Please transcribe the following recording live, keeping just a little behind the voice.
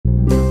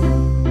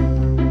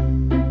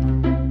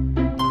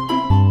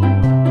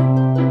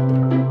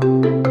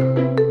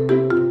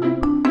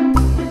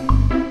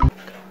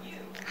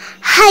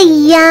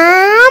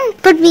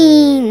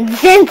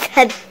ButterBeanz,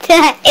 and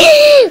today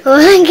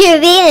we're going to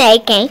be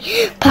making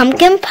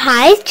pumpkin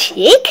pie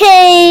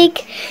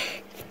cheesecake.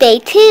 Stay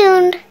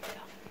tuned.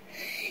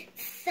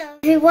 So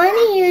if you want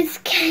to use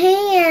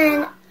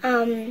canned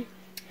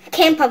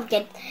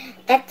pumpkin,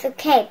 that's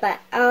okay. But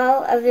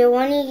if you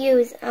want to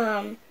use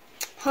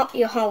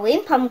your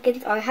Halloween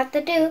pumpkins, all you have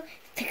to do is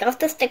pick off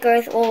the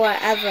stickers or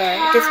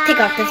whatever. Just pick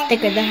off the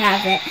stickers that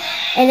have it,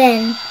 and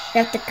then you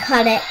have to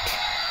cut it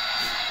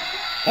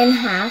in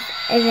half,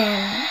 and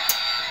then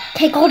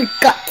take all the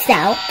guts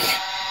out,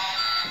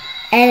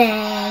 and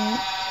then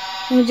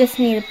you just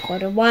need to pour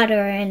the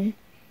water in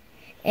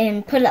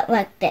and put it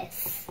like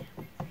this.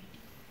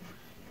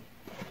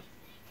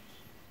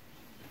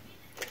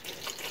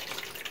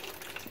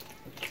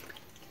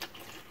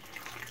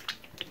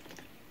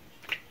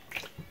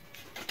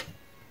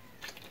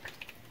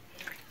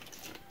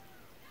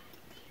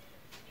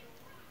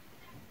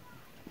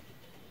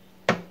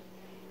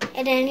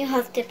 And then you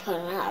have to put it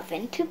in the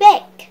oven to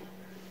bake.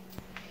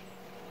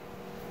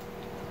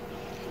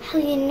 How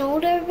you know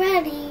they're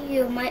ready,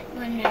 you might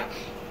want to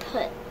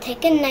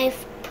take a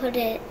knife, put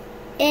it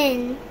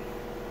in,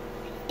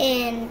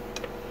 and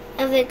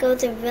if it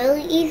goes in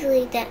really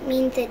easily, that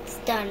means it's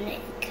done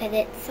because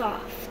it's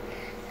soft.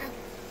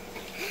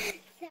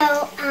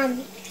 So,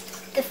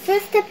 the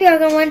first step you're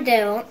going to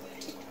do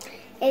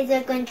is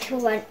you're going to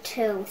want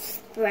to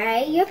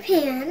spray your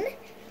pan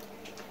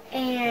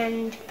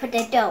and put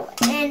the dough.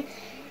 And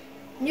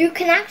you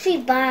can actually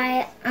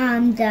buy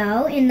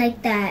dough in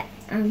like that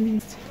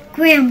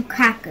graham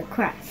cracker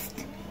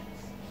crust.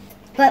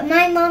 But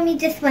my mommy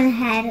just went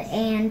ahead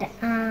and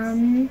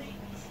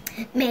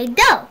made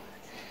dough.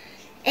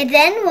 And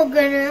then we're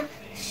gonna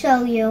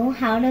show you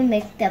how to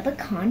make the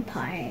pecan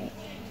pie.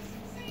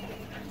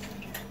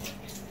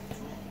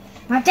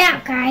 Watch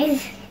out,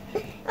 guys!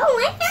 Oh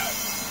my God!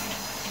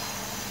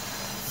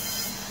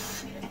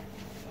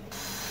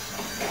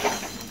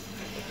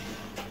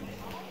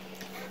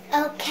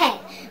 Okay,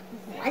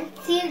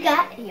 once you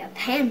got your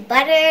pan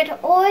buttered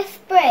or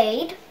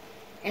sprayed,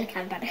 any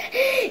kind of butter,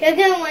 you're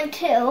gonna want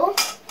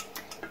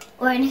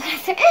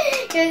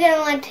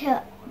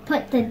to,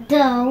 put the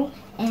dough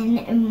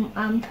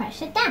and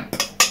press it down.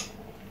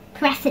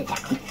 Press it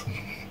down.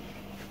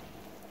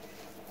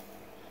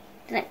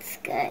 That's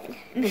good.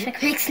 I'm sure I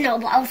can make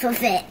snowballs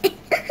with it.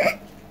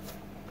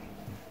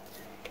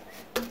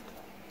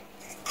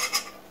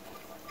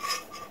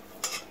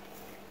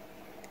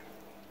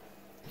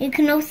 You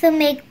can also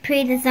make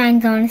pretty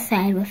designs on the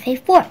side with a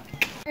fork.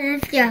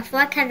 And if your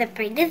fork has a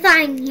pretty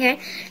design here,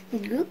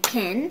 you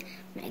can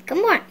make a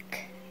mark.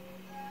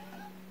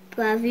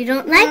 But if you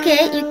don't like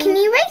it, you can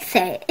erase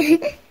it.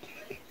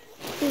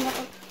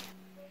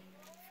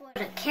 For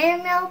the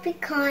caramel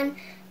pecan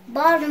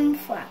bottom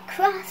for a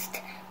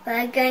crust,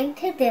 we're going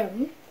to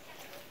do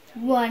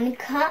 2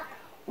 cups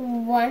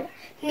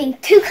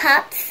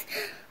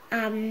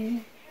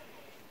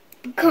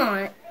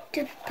pecan,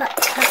 2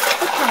 cups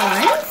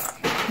pecans.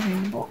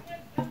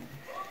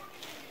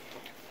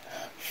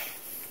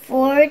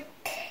 4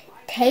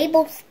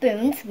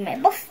 tablespoons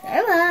maple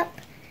syrup.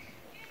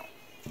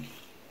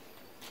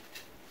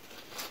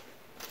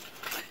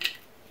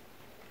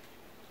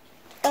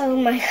 Oh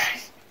my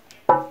gosh,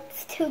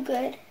 it's too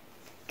good.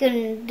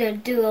 Gonna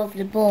do over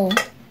the bowl.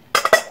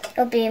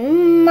 It'll be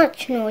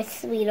much more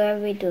sweeter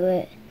if we do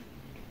it.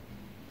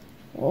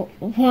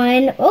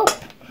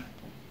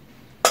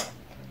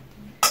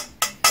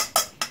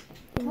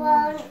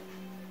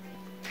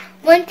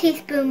 1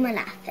 teaspoon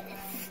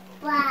molasses.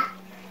 Wow.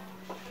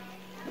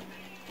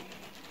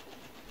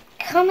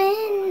 Come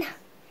in.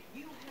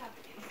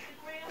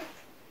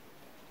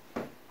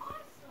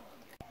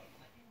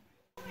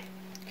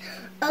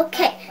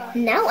 Okay,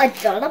 now a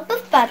dollop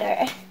of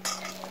butter.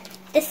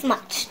 This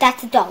much,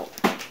 that's dough.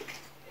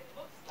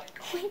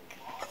 You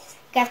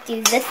have to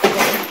use this one.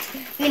 I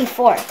mean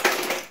fork.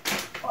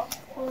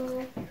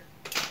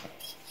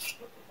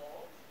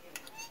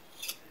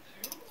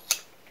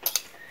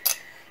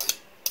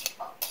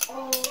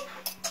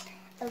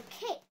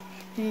 Okay,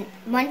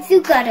 once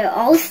you got it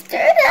all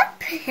stirred up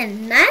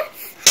and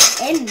nice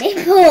and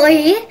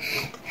mapley,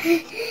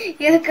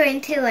 you're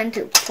going to want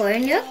to pour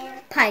in your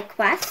pie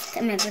crust.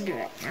 I'm going to do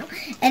it now.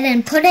 And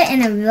then put it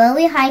in a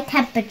really high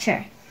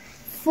temperature.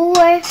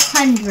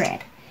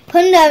 400.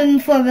 Put it in the oven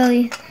for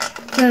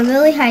a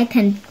really high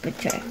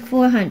temperature.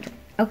 400.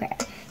 Okay.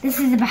 This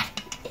is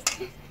about.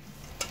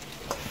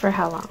 For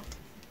how long?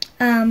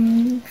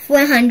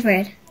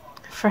 400.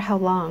 For how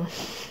long?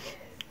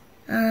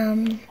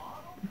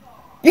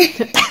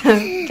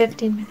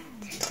 15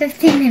 minutes.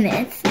 15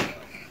 minutes.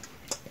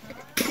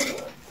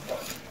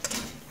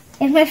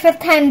 It's my first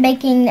time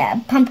making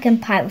a pumpkin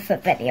pie with a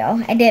video.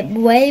 I did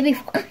way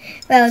before,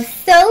 but I was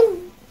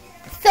so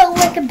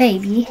like a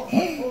baby.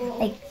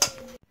 Like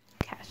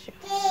cashew.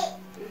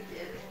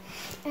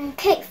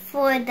 Okay,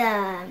 for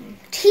the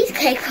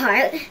cheesecake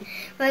part,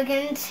 we're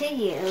going to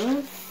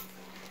use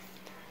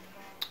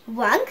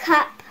 1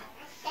 cup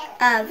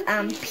of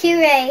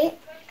puree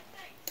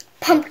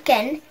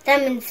pumpkin.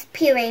 That means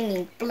puree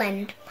means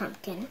blend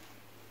pumpkin.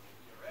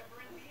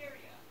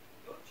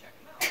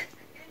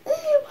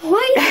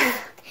 What?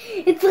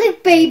 It's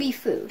like baby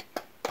food.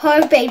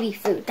 Part of baby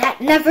food that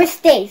never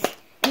stays.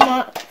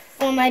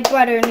 For my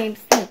brother named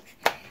Snakes.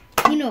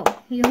 You know,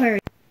 you heard.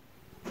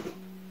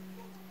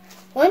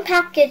 1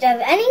 package of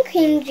any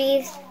cream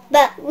cheese,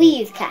 but we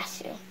use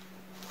cashew.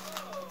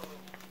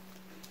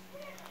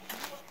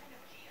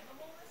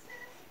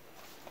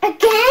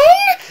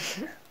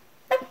 Again?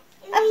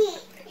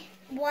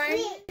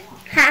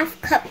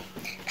 1/2 cup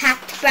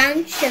packed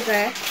brown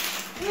sugar.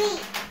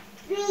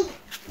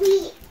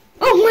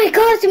 Oh my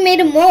gosh, I made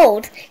a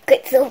mold.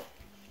 Good, so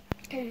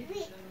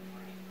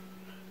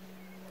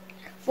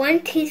 1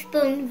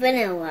 teaspoon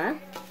vanilla.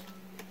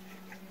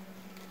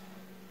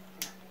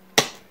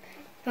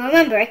 Now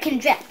remember, it can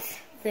drip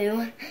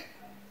through.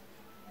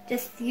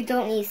 Just, you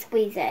don't need to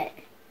squeeze it.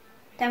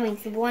 That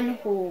means 1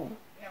 whole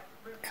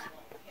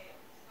cup.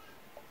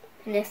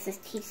 And this is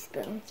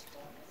teaspoon.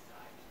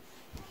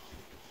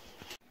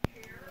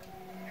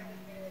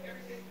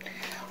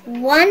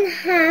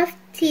 1/2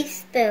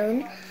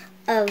 teaspoon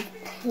of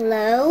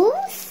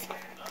cloves,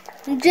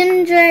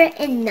 ginger,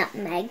 and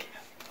nutmeg.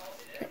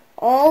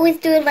 Always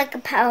do it like a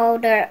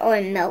powder or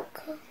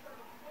milk.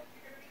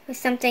 Or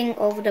something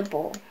over the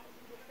bowl.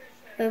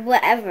 Or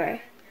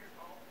whatever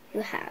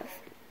you have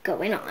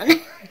going on.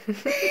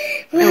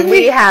 And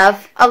we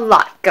have a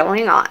lot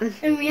going on.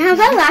 And we have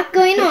a lot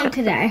going on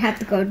today. I have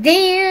to go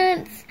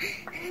dance.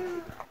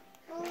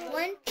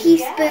 1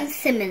 teaspoon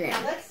cinnamon.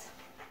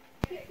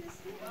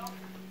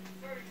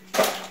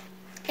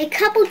 A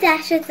couple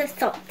dashes of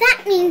salt.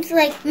 That means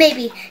like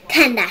maybe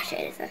 10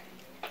 dashes.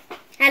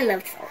 I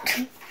love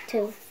salt.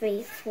 2,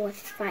 3, 4,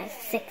 5,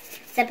 6,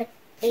 7,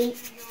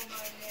 8,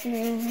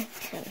 9,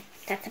 10.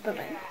 That's about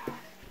it.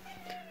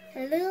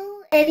 A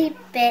little itty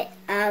bit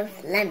of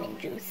lemon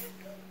juice.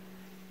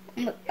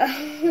 Oh,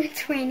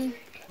 it's raining.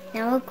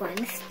 Now we're going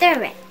to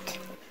stir it.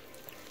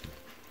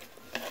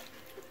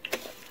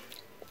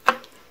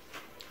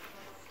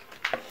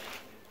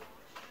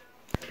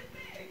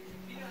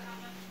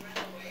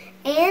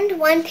 And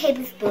 1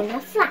 tablespoon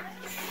of flax.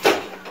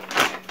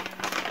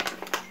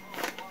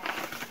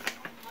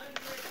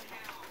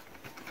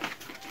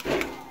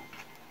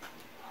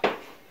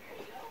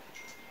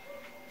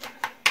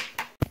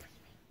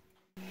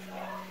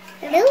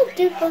 A little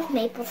dupe of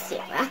maple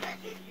syrup.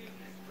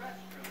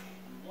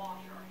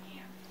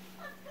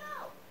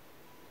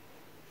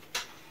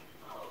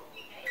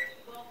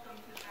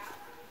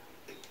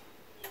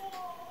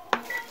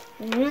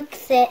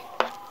 Mix it.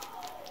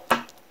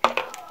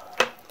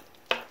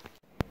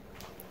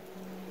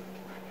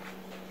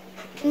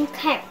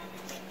 Okay,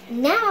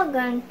 now we're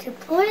going to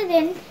pour it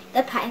in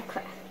the pie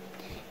crust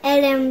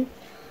and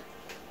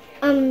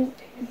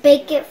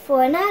bake it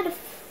for another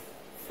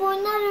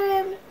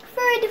 30.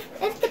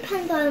 It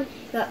depends on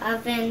your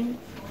oven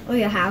or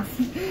your house.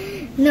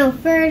 No,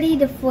 30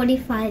 to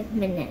 45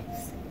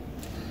 minutes.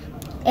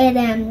 And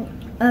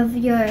of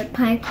your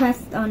pie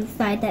crust on the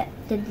side that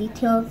the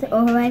details are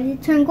already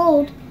turned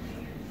gold,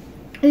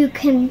 you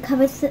can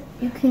cover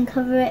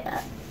it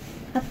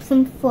up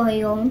some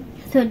foil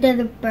so it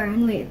doesn't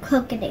burn when you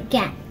cook it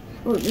again.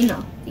 Oh, you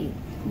know, you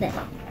then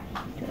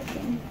do it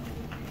again.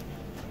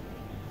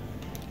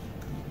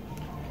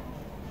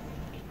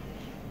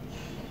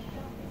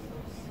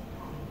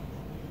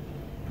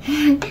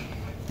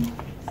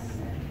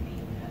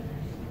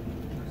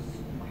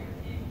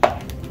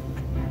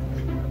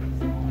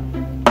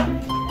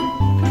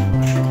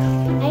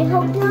 I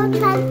hope you all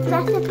try this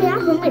recipe at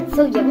home. It's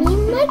so yummy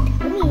in my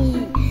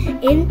tummy.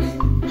 And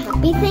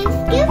happy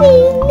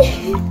Thanksgiving!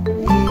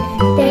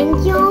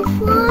 Thank you all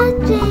for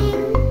watching.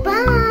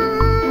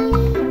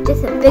 Bye!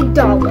 Just a big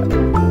dollop.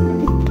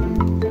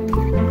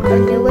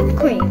 Under with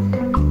cream.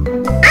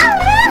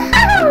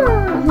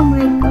 Oh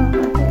my god.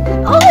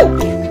 Oh!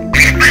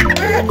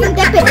 I can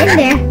dip it in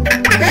there.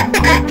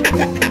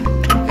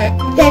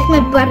 That's my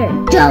butter.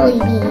 Jelly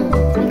beans.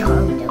 We call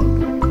them jelly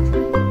beans.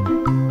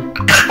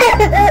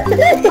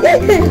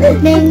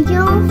 Thank you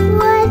all for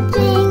watching.